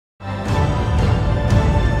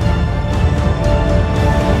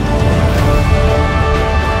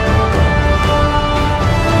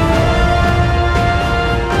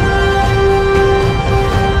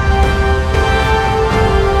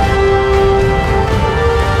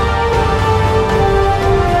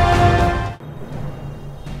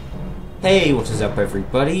Hey, what is up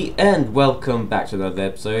everybody, and welcome back to another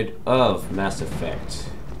episode of Mass Effect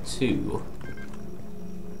 2.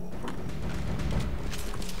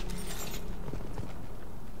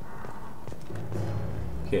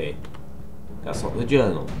 Okay, that's not the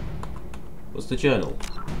journal. What's the journal?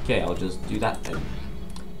 Okay, I'll just do that then.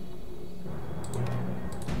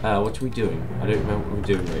 What are we doing? I don't remember what we're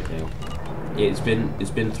doing right now. Yeah, it's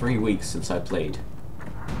been 3 weeks since I played.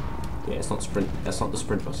 Yeah, it's not sprint. That's not the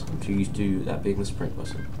sprint button. I'm too used to that being the sprint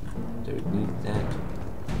button. Don't need that.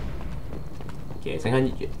 Okay, I think I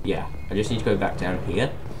need. Yeah, I just need to go back down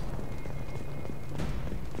here.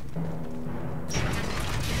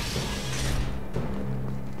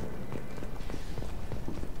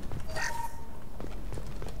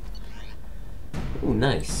 Oh,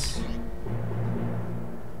 nice.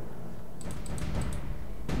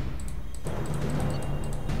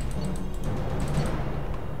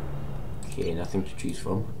 Okay, nothing to choose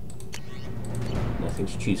from. Nothing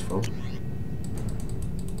to choose from.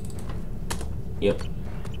 Yep.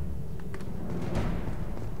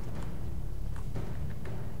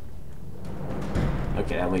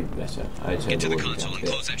 Okay, that might be better. Get to the console and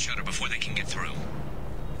close that shutter before they can get through.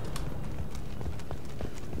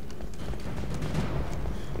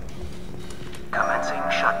 Commencing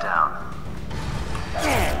shutdown.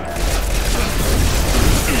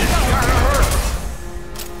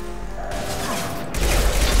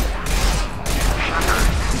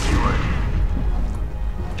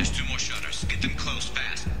 There's 2 more shutters. Get them closed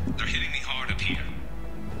fast. They're hitting me hard up here.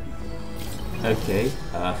 Okay,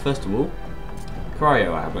 first of all,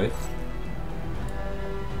 cryo ammo.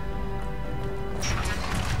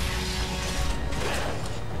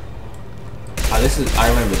 I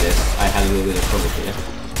remember this. I had a little bit of trouble here.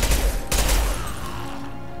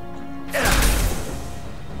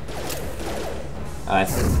 I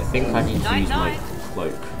think I need to use my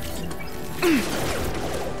cloak.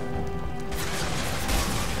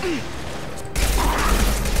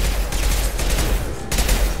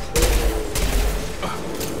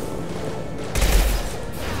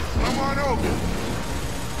 Come on over.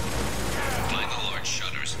 Find the large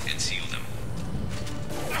shutters and seal them.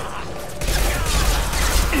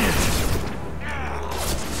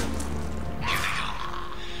 Here they come.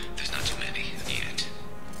 There's not too many yet.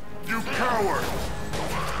 You coward!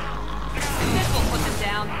 This will put them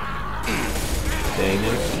down. They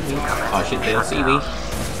don't see me. Oh shit, they don't see me.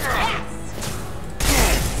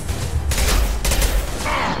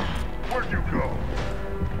 Where'd you go?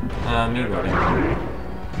 Me running.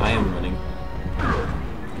 I am running.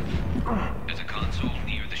 There's a console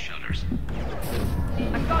near the shutters.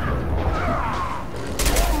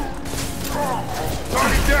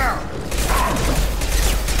 Target down!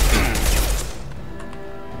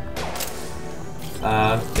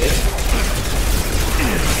 Okay.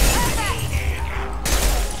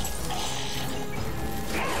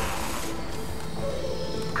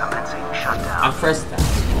 Commencing shutdown. I pressed that.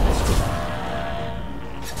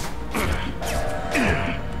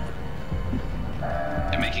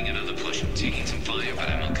 They're making another push. Taking some fire, but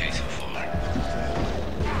I'm okay so far.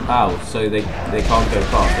 Oh, so they can't go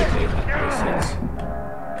fast. Okay, that makes sense.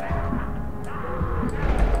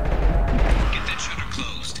 Get that shutter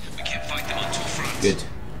closed. We can't fight them on 2 fronts. Good.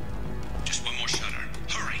 Just 1 more shutter.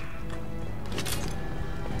 Hurry.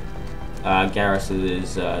 Garrus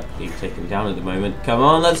is being taken down at the moment. Come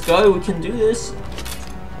on, let's go. We can do this.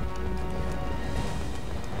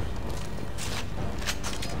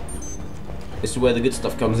 This is where the good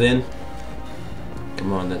stuff comes in.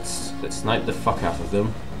 Come on, let's snipe the fuck out of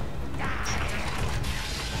them.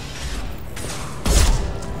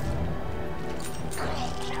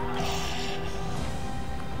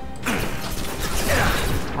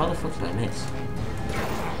 How the fuck did I miss?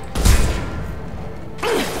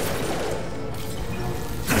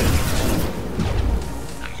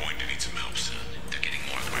 I'm going to need some help, son. They're getting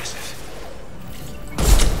more aggressive.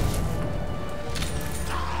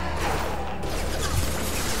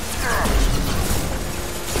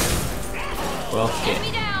 Well, shit.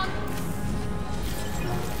 Enemy down.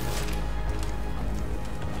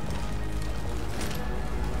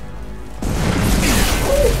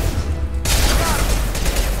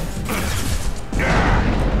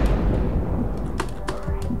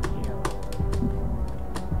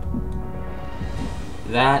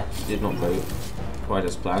 That did not go quite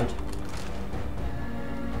as planned.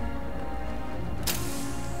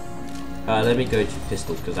 Let me go to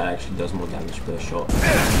pistol because that actually does more damage per shot.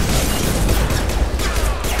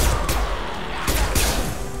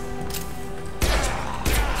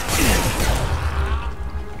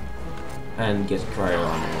 And get cryo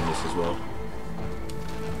armor on this as well.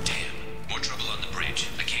 Damn, more trouble on the bridge.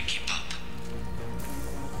 I can't keep up.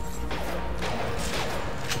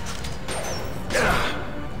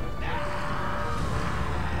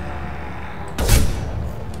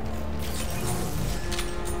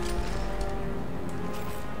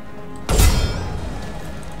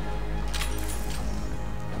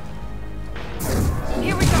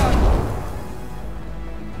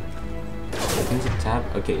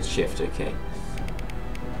 Okay, it's shift, okay.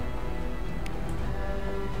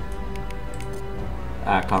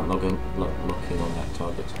 I can't log in on that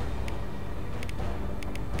target.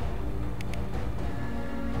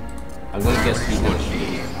 I'm gonna guess he knows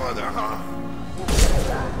she. Mother, huh?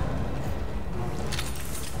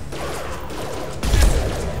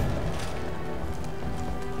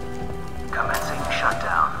 Commencing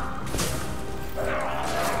shutdown.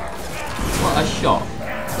 What a shot.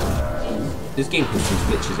 This game has some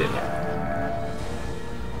glitches in it.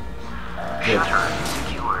 Good. Shutter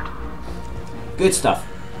secured. Good stuff.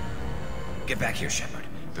 Get back here, Shepard.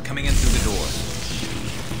 They're coming in through the doors.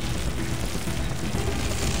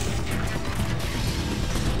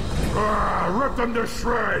 Rip them to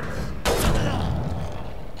shreds!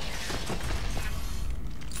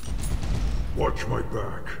 Watch my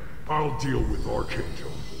back. I'll deal with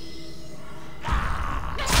Archangel.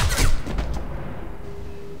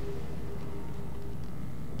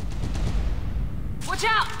 Watch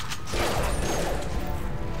out!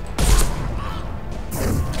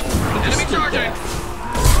 Enemy charging!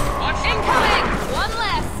 Incoming! One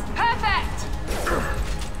less! Perfect!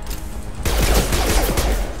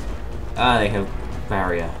 Ah, they have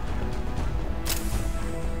barrier.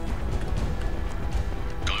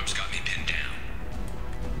 Garrus got me pinned down.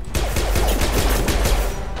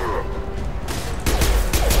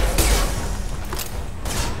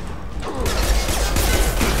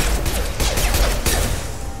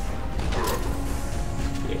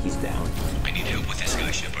 Yeah, he's down. I need help with this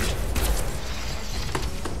guy, Shepard.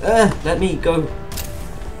 Let me go.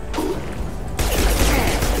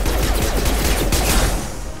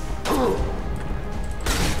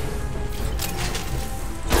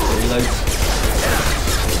 Reload.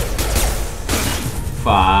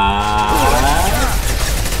 Fire.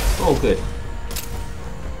 Oh, good.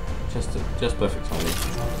 Just perfect timing.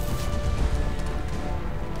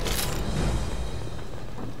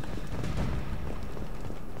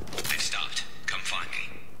 They've stopped. Come find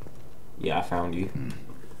me. Yeah, I found you.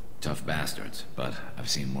 Tough bastards, but I've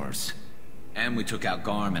seen worse. And we took out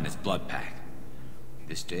Garm and his blood pack.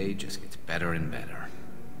 This day just gets better and better.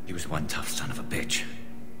 He was one tough son of a bitch.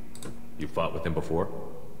 You fought with him before?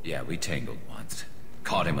 Yeah, we tangled once.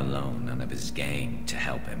 Caught him alone, none of his gang to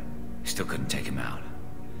help him. Still couldn't take him out.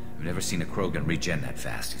 I've never seen a Krogan regen that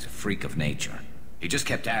fast. He's a freak of nature. He just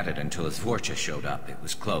kept at it until his Vorcha showed up. It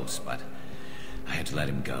was close, but I had to let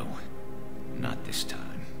him go. Not this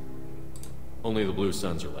time. Only the Blue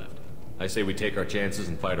Suns are left. I say we take our chances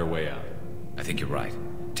and fight our way out. I think you're right.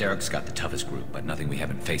 Tarek's got the toughest group, but nothing we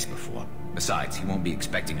haven't faced before. Besides, he won't be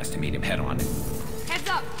expecting us to meet him head-on. Heads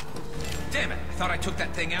up! Damn it! I thought I took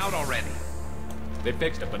that thing out already. They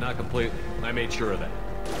fixed it, but not completely. I made sure of that.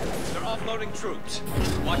 They're offloading troops.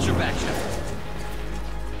 Watch your back, Shepard.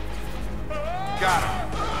 Got him.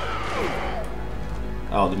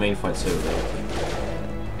 Oh, the main fight's over there.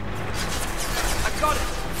 I got it!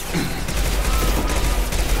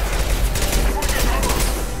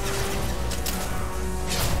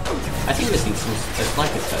 I think this needs a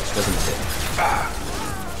sniper touch, doesn't it?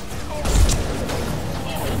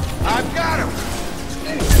 I've got him.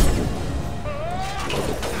 That was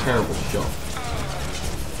a terrible shot.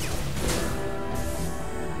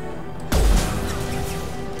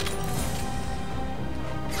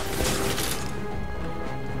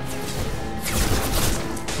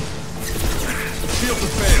 Shield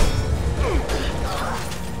has failed.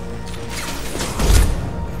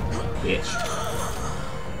 Bitch.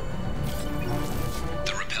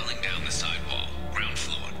 They're rappelling down the side wall. Ground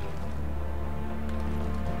floor.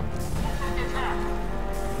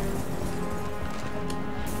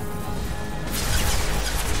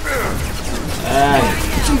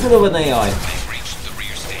 Cheaper than AI. They've reached the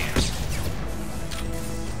rear stairs.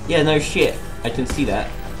 Yeah, no shit. I can see that.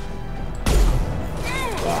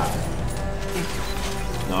 Wow.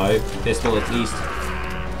 No, pistol at least.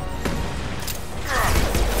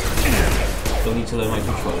 Still need to learn my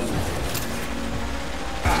controls.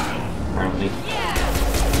 Apparently.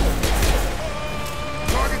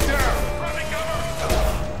 Target down.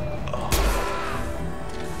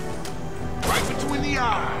 Right between the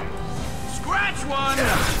eyes. Scratch one!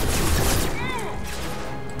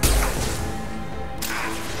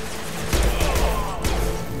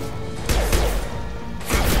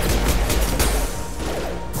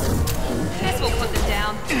 This will put them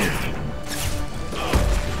down.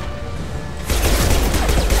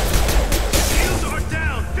 Shields are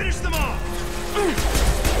down! Finish them off!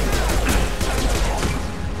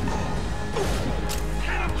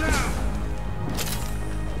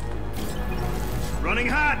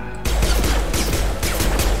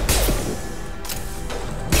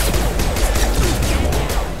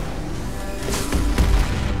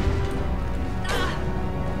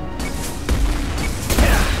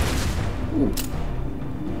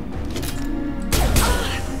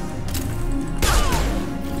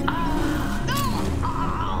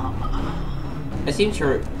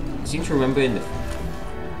 seem to remember in the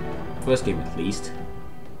first game at least.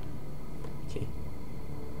 Okay.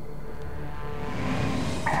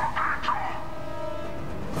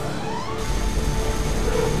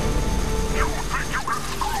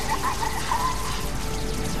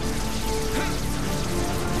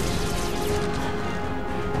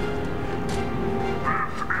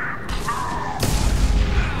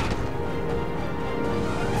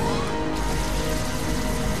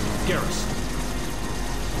 Garrus.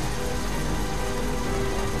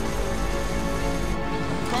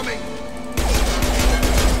 Coming!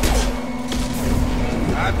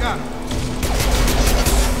 I've got him.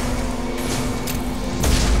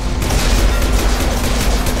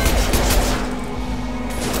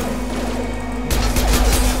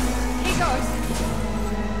 Here goes.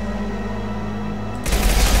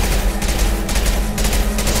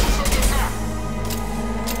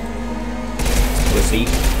 We'll see.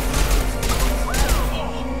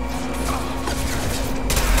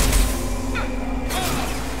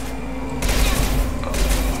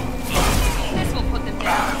 This will put them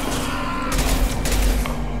down.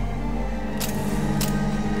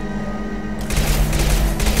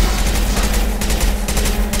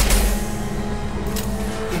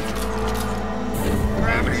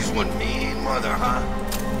 Gravity's one mean mother, huh?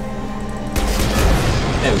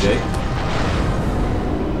 There we go.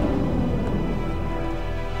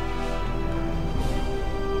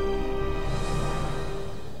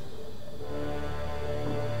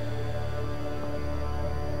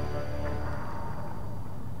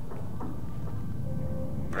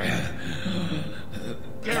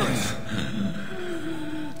 Garrus!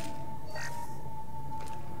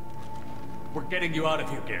 We're getting you out of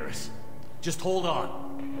here, Garrus. Just hold on.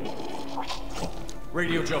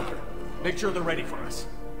 Radio Joker, make sure they're ready for us.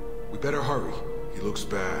 We better hurry. He looks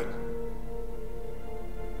bad.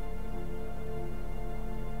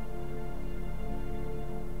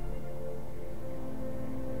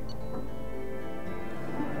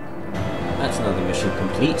 That's another mission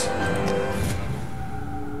complete.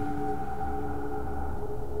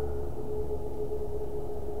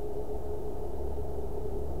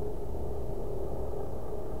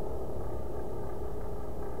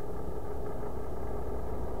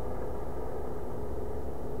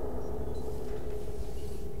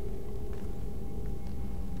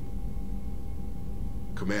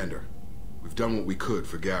 Commander, we've done what we could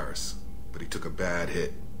for Garrus, but he took a bad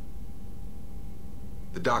hit.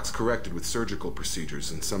 The doc's corrected with surgical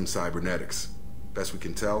procedures and some cybernetics. Best we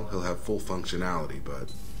can tell, he'll have full functionality,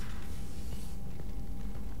 but...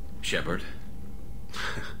 Shepard?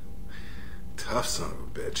 Tough son of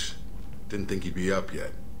a bitch. Didn't think he'd be up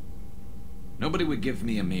yet. Nobody would give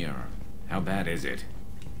me a mirror. How bad is it?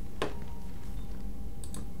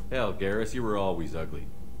 Hell, Garrus, you were always ugly.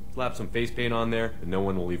 Slap some face paint on there, and no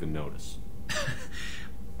one will even notice.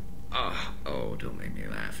 Oh, don't make me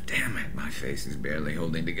laugh. Damn it, my face is barely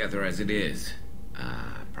holding together as it is.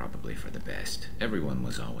 Probably for the best. Everyone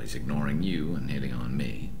was always ignoring you and hitting on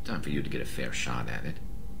me. Time for you to get a fair shot at it.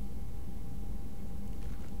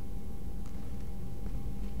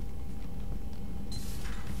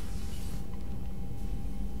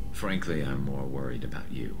 Frankly, I'm more worried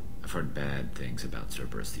about you. I've heard bad things about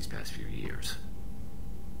Cerberus these past few years.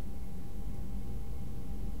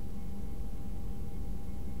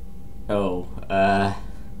 Oh,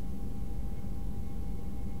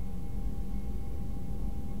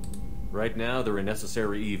 Right now, they're a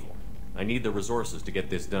necessary evil. I need the resources to get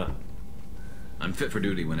this done. I'm fit for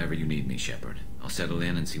duty whenever you need me, Shepard. I'll settle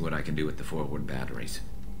in and see what I can do with the forward batteries.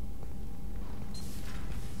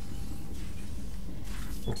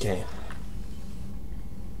 okay.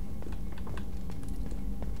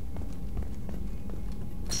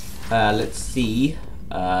 Let's see,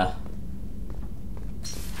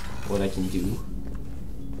 what I can do.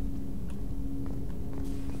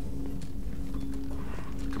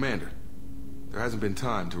 Commander, there hasn't been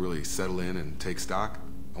time to really settle in and take stock.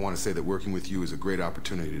 I want to say that working with you is a great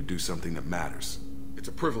opportunity to do something that matters. It's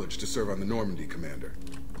a privilege to serve on the Normandy, Commander.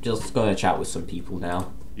 Just gonna chat with some people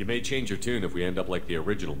now. You may change your tune if we end up like the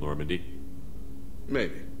original Normandy.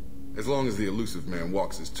 Maybe. As long as the elusive man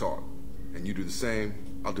walks his talk. And you do the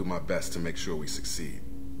same, I'll do my best to make sure we succeed.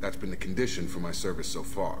 That's been the condition for my service so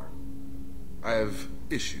far. I have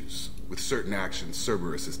issues with certain actions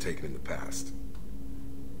Cerberus has taken in the past.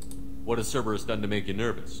 What has Cerberus done to make you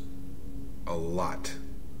nervous? A lot.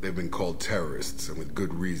 They've been called terrorists, and with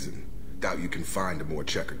good reason. Doubt you can find a more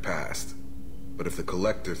checkered past. But if the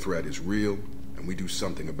Collector threat is real, and we do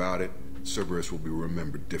something about it, Cerberus will be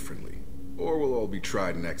remembered differently. Or we'll all be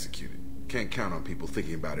tried and executed. Can't count on people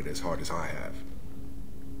thinking about it as hard as I have.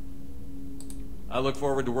 I look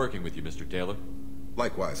forward to working with you, Mr. Taylor.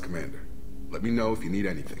 Likewise, Commander. Let me know if you need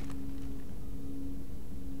anything.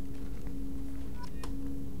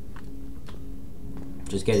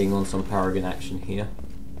 Just getting on some Paragon action here.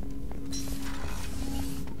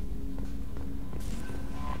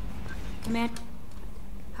 Command,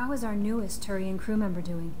 how is our newest Turian crew member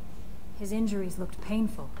doing? His injuries looked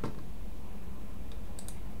painful.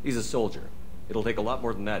 He's a soldier. It'll take a lot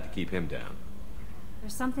more than that to keep him down.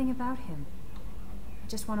 There's something about him. I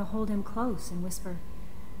just want to hold him close and whisper,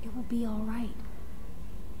 "It will be all right."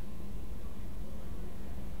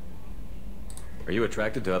 Are you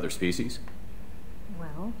attracted to other species?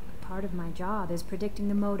 Well, part of my job is predicting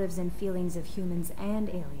the motives and feelings of humans and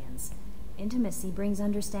aliens. Intimacy brings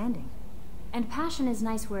understanding. And passion is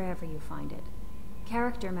nice wherever you find it.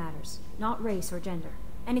 Character matters, not race or gender.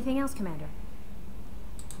 Anything else, Commander?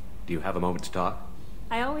 Do you have a moment to talk?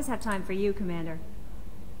 I always have time for you, Commander.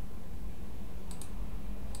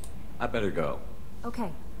 I better go.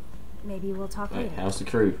 Okay. Maybe we'll talk Right, later. how's the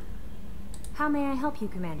crew? How may I help you,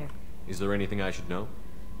 Commander? Is there anything I should know?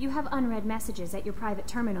 You have unread messages at your private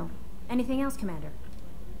terminal. Anything else, Commander?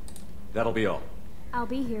 That'll be all. I'll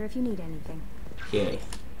be here if you need anything. Okay.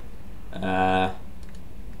 On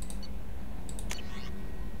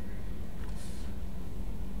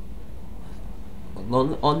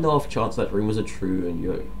the off chance that rumors are true and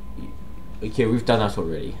you're... Okay, we've done that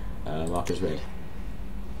already. Marcus read.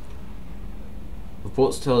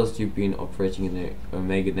 Reports tell us you've been operating in the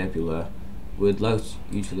Omega Nebula. We'd like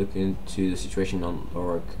you to look into the situation on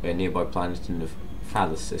Lorok, a nearby planet in the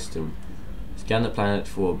Phallus system. Scan the planet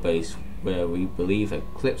for a base where we believe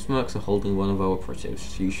Eclipse Mercs are holding one of our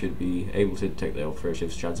operatives. You should be able to detect the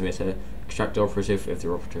operative's transmitter, extract the operative if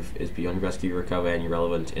the operative is beyond rescue, recover any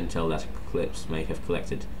relevant intel that Eclipse may have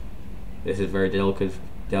collected. This is very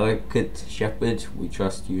delicate, Shepard. We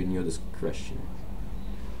trust you in your discretion.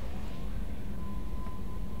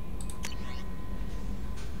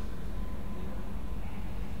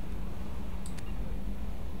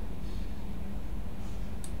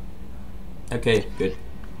 Okay, good.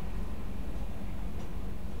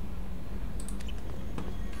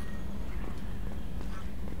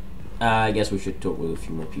 I guess we should talk with a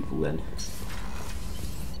few more people then.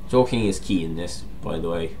 Talking is key in this, by the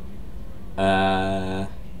way.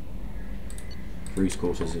 Crew's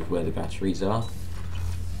quarters is where the batteries are.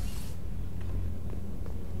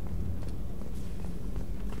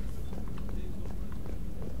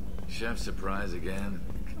 Chef surprise again?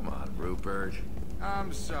 Come on, Rupert.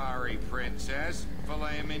 I'm sorry, Princess.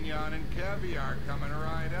 Filet mignon and caviar coming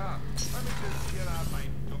right up. Let me just get out my...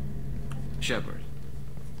 Shepard,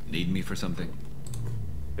 need me for something?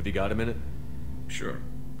 Have you got a minute? Sure.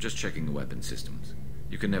 Just checking the weapon systems.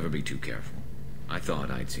 You can never be too careful. I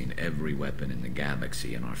thought I'd seen every weapon in the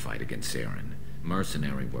galaxy in our fight against Saren.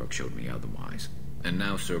 Mercenary work showed me otherwise. And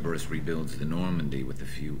now Cerberus rebuilds the Normandy with a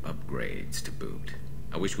few upgrades to boot.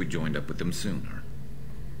 I wish we'd joined up with them sooner.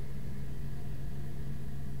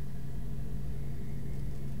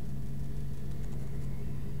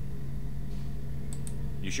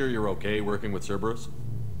 You sure you're okay working with Cerberus?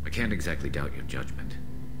 I can't exactly doubt your judgment.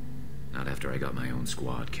 Not after I got my own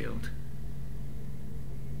squad killed.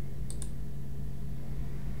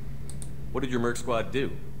 What did your merc squad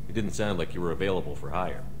do? It didn't sound like you were available for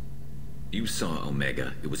hire. You saw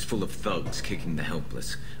Omega. It was full of thugs kicking the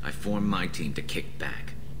helpless. I formed my team to kick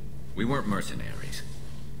back. We weren't mercenaries.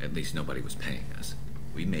 At least nobody was paying us.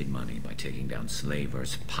 We made money by taking down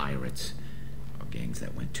slavers, pirates, or gangs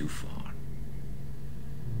that went too far.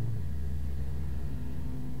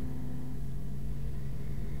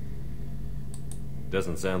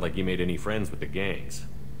 Doesn't sound like you made any friends with the gangs.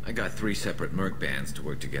 I got 3 separate merc bands to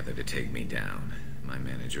work together to take me down. My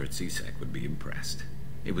manager at CSEC would be impressed.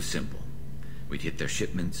 It was simple. We'd hit their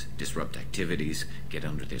shipments, disrupt activities, get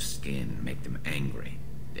under their skin, make them angry.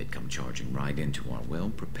 They'd come charging right into our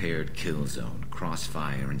well-prepared kill zone,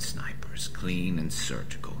 crossfire and snipers, clean and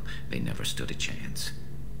surgical. They never stood a chance.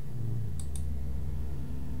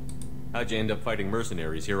 How'd you end up fighting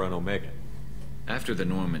mercenaries here on Omega? After the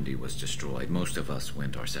Normandy was destroyed, most of us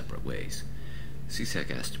went our separate ways. CSEC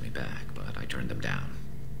asked me back, but I turned them down.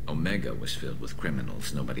 Omega was filled with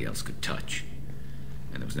criminals nobody else could touch.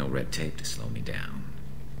 And there was no red tape to slow me down.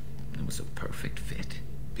 It was a perfect fit.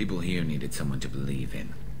 People here needed someone to believe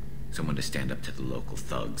in. Someone to stand up to the local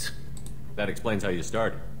thugs. That explains how you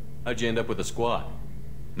started. How'd you end up with a squad?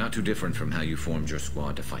 Not too different from how you formed your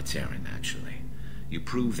squad to fight Saren, actually. You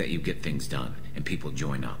prove that you get things done, and people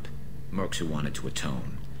join up. Mercs who wanted to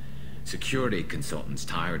atone. Security consultants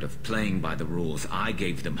tired of playing by the rules. I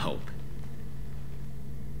gave them hope.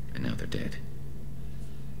 And now they're dead.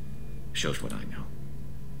 Shows what I know.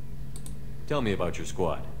 Tell me about your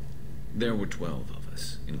squad. There were 12 of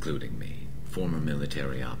us, including me. Former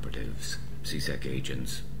military operatives, CSEC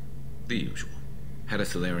agents, the usual. Had a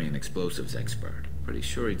Solarian explosives expert. Pretty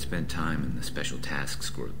sure he'd spent time in the Special Tasks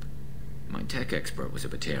Group. My tech expert was a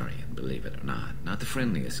Batarian, believe it or not. Not the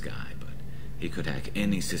friendliest guy, but he could hack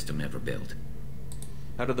any system ever built.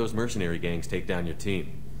 How did those mercenary gangs take down your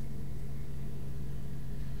team?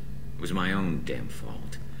 It was my own damn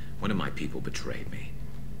fault. One of my people betrayed me.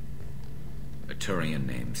 A Turian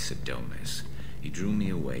named Sidonis. He drew me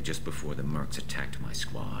away just before the mercs attacked my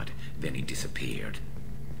squad. Then he disappeared.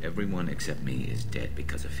 Everyone except me is dead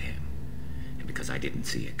because of him. And because I didn't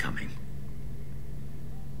see it coming.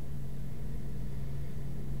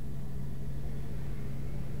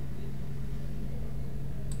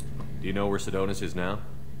 Do you know where Sidonis is now?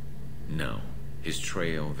 No. His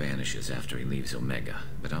trail vanishes after he leaves Omega,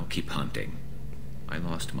 but I'll keep hunting. I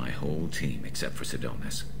lost my whole team except for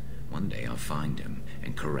Sidonis. One day I'll find him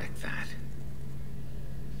and correct that.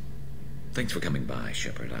 Thanks for coming by,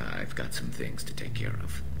 Shepard. I've got some things to take care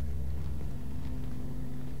of.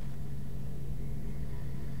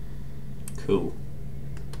 Cool.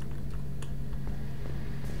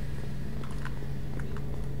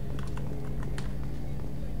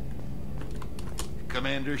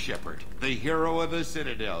 Commander Shepard, the hero of the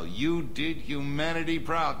Citadel. You did humanity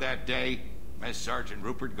proud that day. Mess Sergeant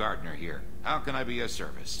Rupert Gardner here. How can I be of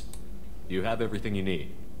service? You have everything you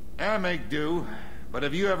need. I make do. But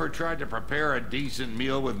have you ever tried to prepare a decent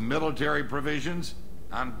meal with military provisions?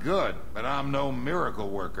 I'm good, but I'm no miracle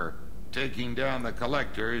worker. Taking down the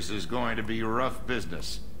collectors is going to be rough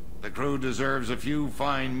business. The crew deserves a few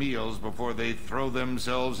fine meals before they throw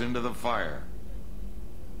themselves into the fire.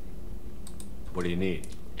 What do you need?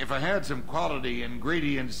 If I had some quality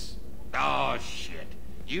ingredients... Oh, shit.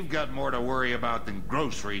 You've got more to worry about than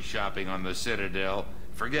grocery shopping on the Citadel.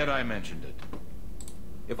 Forget I mentioned it.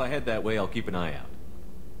 If I head that way, I'll keep an eye out.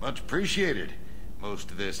 Much appreciated. Most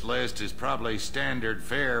of this list is probably standard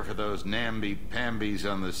fare for those namby-pambies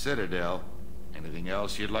on the Citadel. Anything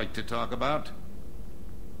else you'd like to talk about?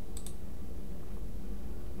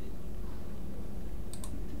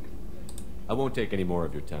 I won't take any more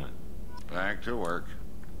of your time. Back to work.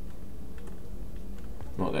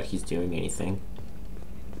 Not that he's doing anything.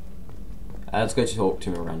 Let's go to talk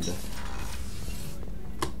to Miranda.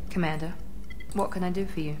 Commander, what can I do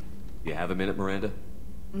for you? You have a minute, Miranda?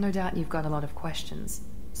 No doubt you've got a lot of questions.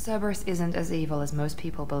 Cerberus isn't as evil as most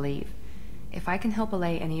people believe. If I can help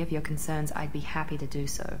allay any of your concerns, I'd be happy to do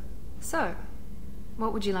so. So,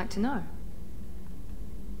 what would you like to know?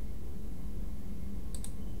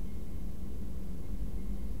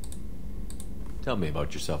 Tell me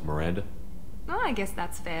about yourself, Miranda. Oh, I guess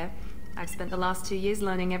that's fair. I've spent the last 2 years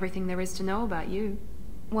learning everything there is to know about you.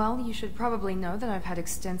 Well, you should probably know that I've had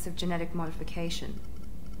extensive genetic modification.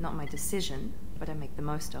 Not my decision, but I make the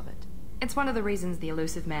most of it. It's one of the reasons the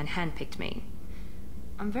elusive man handpicked me.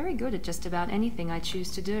 I'm very good at just about anything I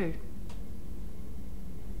choose to do.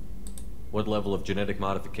 What level of genetic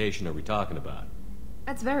modification are we talking about?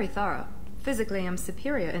 That's very thorough. Physically, I'm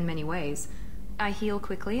superior in many ways. I heal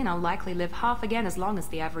quickly, and I'll likely live half again as long as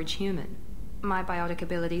the average human. My biotic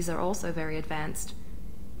abilities are also very advanced.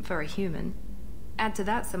 For a human. Add to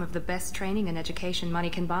that some of the best training and education money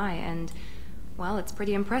can buy, and... well, it's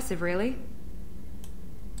pretty impressive, really.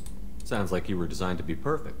 Sounds like you were designed to be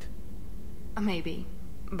perfect. Maybe,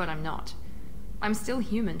 but I'm not. I'm still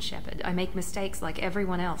human, Shepard. I make mistakes like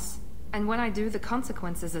everyone else. And when I do, the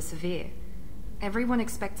consequences are severe. Everyone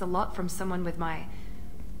expects a lot from someone with my...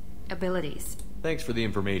 abilities. Thanks for the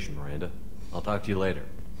information, Miranda. I'll talk to you later.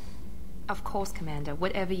 Of course, Commander.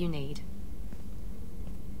 Whatever you need.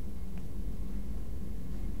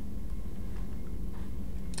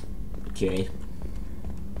 Okay.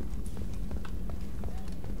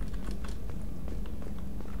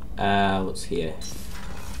 What's here?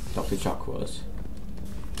 Dr. Chakwas.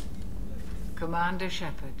 Commander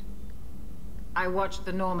Shepard, I watched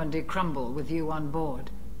the Normandy crumble with you on board.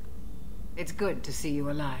 It's good to see you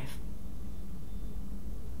alive.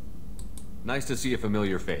 Nice to see a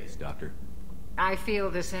familiar face, Doctor. I feel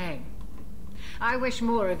the same. I wish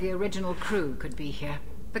more of the original crew could be here.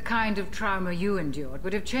 The kind of trauma you endured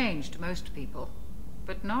would have changed most people.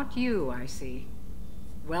 But not you, I see.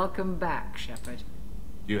 Welcome back, Shepard.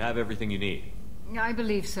 Do you have everything you need? I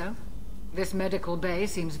believe so. This medical bay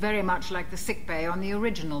seems very much like the sick bay on the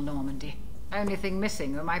original Normandy. Only thing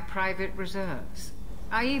missing are my private reserves.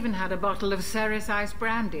 I even had a bottle of Ceres Ice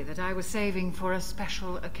brandy that I was saving for a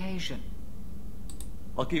special occasion.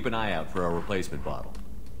 I'll keep an eye out for a replacement bottle.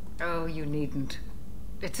 Oh, you needn't.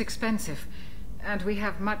 It's expensive, And we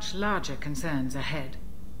have much larger concerns ahead.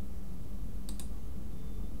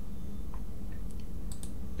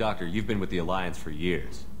 Doctor, you've been with the Alliance for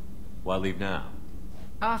years. Why leave now?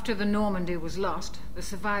 After the Normandy was lost, the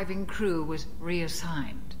surviving crew was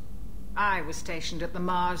reassigned. I was stationed at the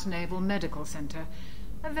Mars Naval Medical Center,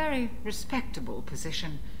 a very respectable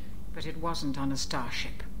position, but it wasn't on a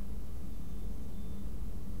starship.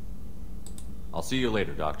 I'll see you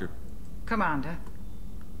later, Doctor. Commander.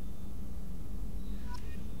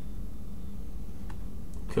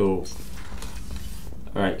 Cool.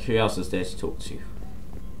 Alright, who else is there to talk to?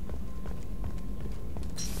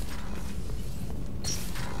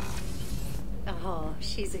 Oh,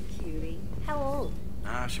 she's a cutie. How old?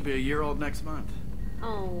 She'll be a year old next month.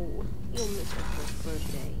 Oh, you'll miss her first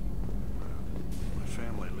birthday. My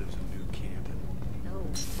family lives in New Canton. Oh,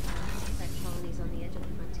 that colony's on the edge of the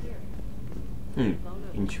frontier.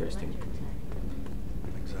 Interesting.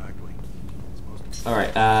 Exactly.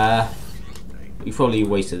 Alright, we probably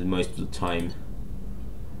wasted most of the time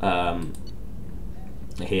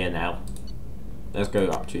here now. Let's go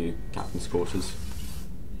up to Captain's quarters.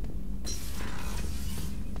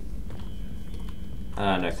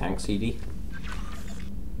 No thanks, CD.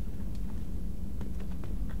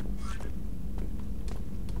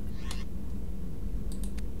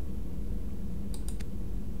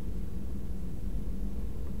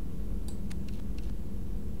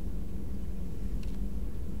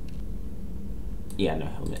 Yeah, no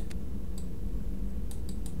helmet.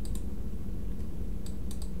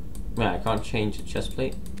 Wait, I can't change the chest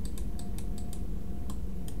plate.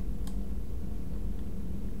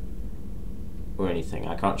 Or anything.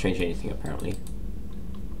 I can't change anything apparently.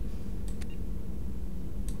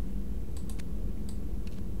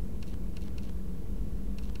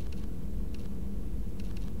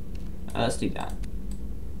 Let's do that.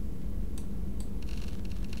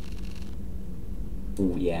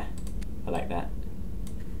 Oh yeah, I like that.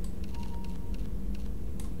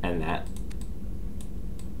 And that.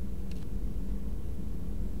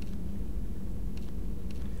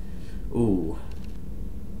 Ooh.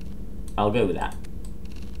 I'll go with that.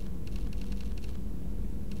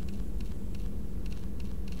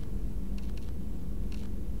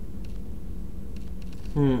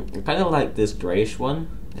 I kind of like this greyish one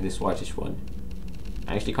and this whitish one.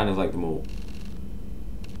 I actually kind of like them all.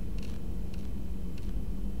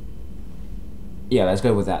 Yeah, let's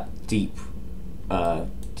go with that deep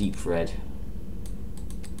red.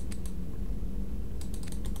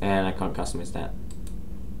 And I can't customize that.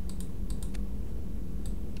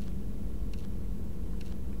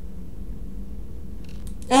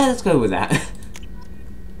 Yeah, let's go with that.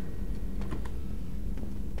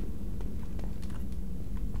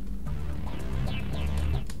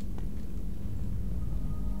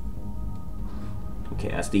 Okay,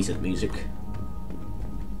 that's decent music.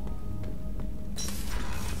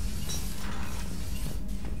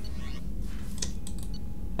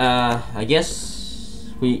 I guess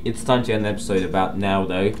it's time to end the episode about now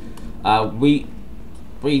though. We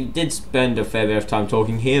did spend a fair bit of time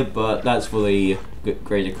talking here, but that's for the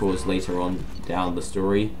greater cause later on down the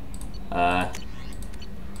story.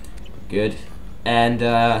 Good. And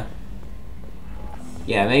yeah,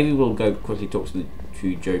 maybe we'll go quickly talk to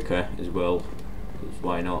Joker as well, because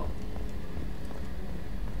why not?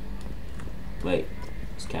 Wait,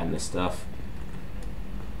 scan this stuff.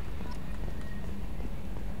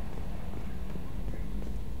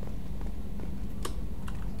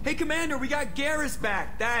 Hey, Commander, we got Garrus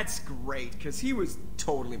back. That's great, because he was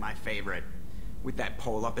totally my favorite. With that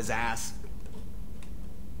pole up his ass.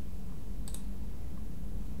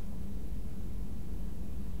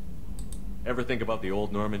 Ever think about the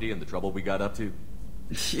old Normandy and the trouble we got up to?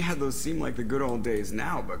 Yeah, those seem like the good old days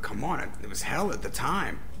now, but come on, it was hell at the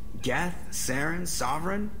time. Geth, Saren,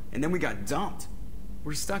 Sovereign, and then we got dumped.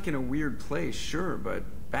 We're stuck in a weird place, sure,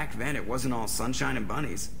 but back then it wasn't all sunshine and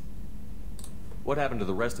bunnies. What happened to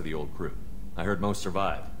the rest of the old crew? I heard most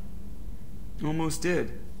survived. Almost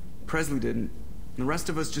did. Presley didn't. The rest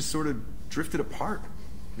of us just sort of drifted apart.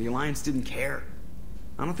 The Alliance didn't care.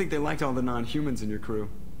 I don't think they liked all the non-humans in your crew.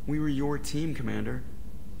 We were your team, Commander.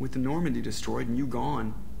 With the Normandy destroyed and you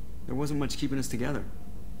gone, there wasn't much keeping us together.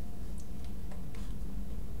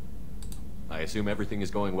 I assume everything is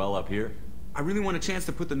going well up here? I really want a chance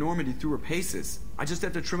to put the Normandy through her paces. I just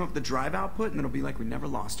have to trim up the drive output and it'll be like we never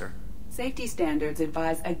lost her. Safety standards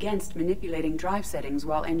advise against manipulating drive settings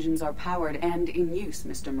while engines are powered and in use,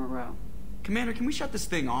 Mr. Moreau. Commander, can we shut this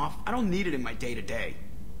thing off? I don't need it in my day-to-day.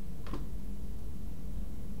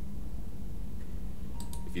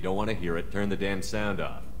 If you don't want to hear it, turn the damn sound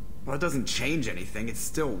off. Well, it doesn't change anything. It's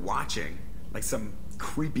still watching. Like some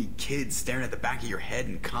creepy kid staring at the back of your head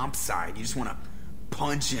in comp side. You just want to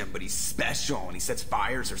punch him, but he's special and he sets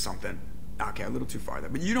fires or something. Okay, a little too far there,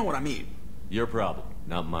 but you know what I mean. Your problem,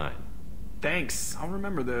 not mine. Thanks, I'll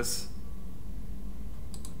remember this.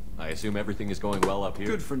 I assume everything is going well up here?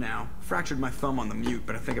 Good for now. Fractured my thumb on the mute,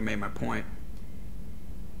 but I think I made my point.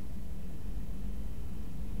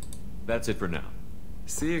 That's it for now.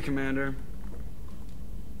 See you, Commander.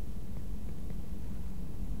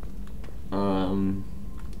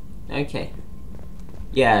 Okay.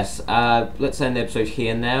 Yes, let's end the episode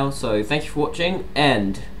here now. So, thank you for watching,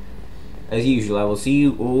 and as usual, I will see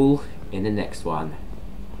you all in the next one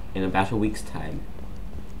in about a week's time.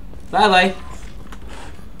 Bye-bye!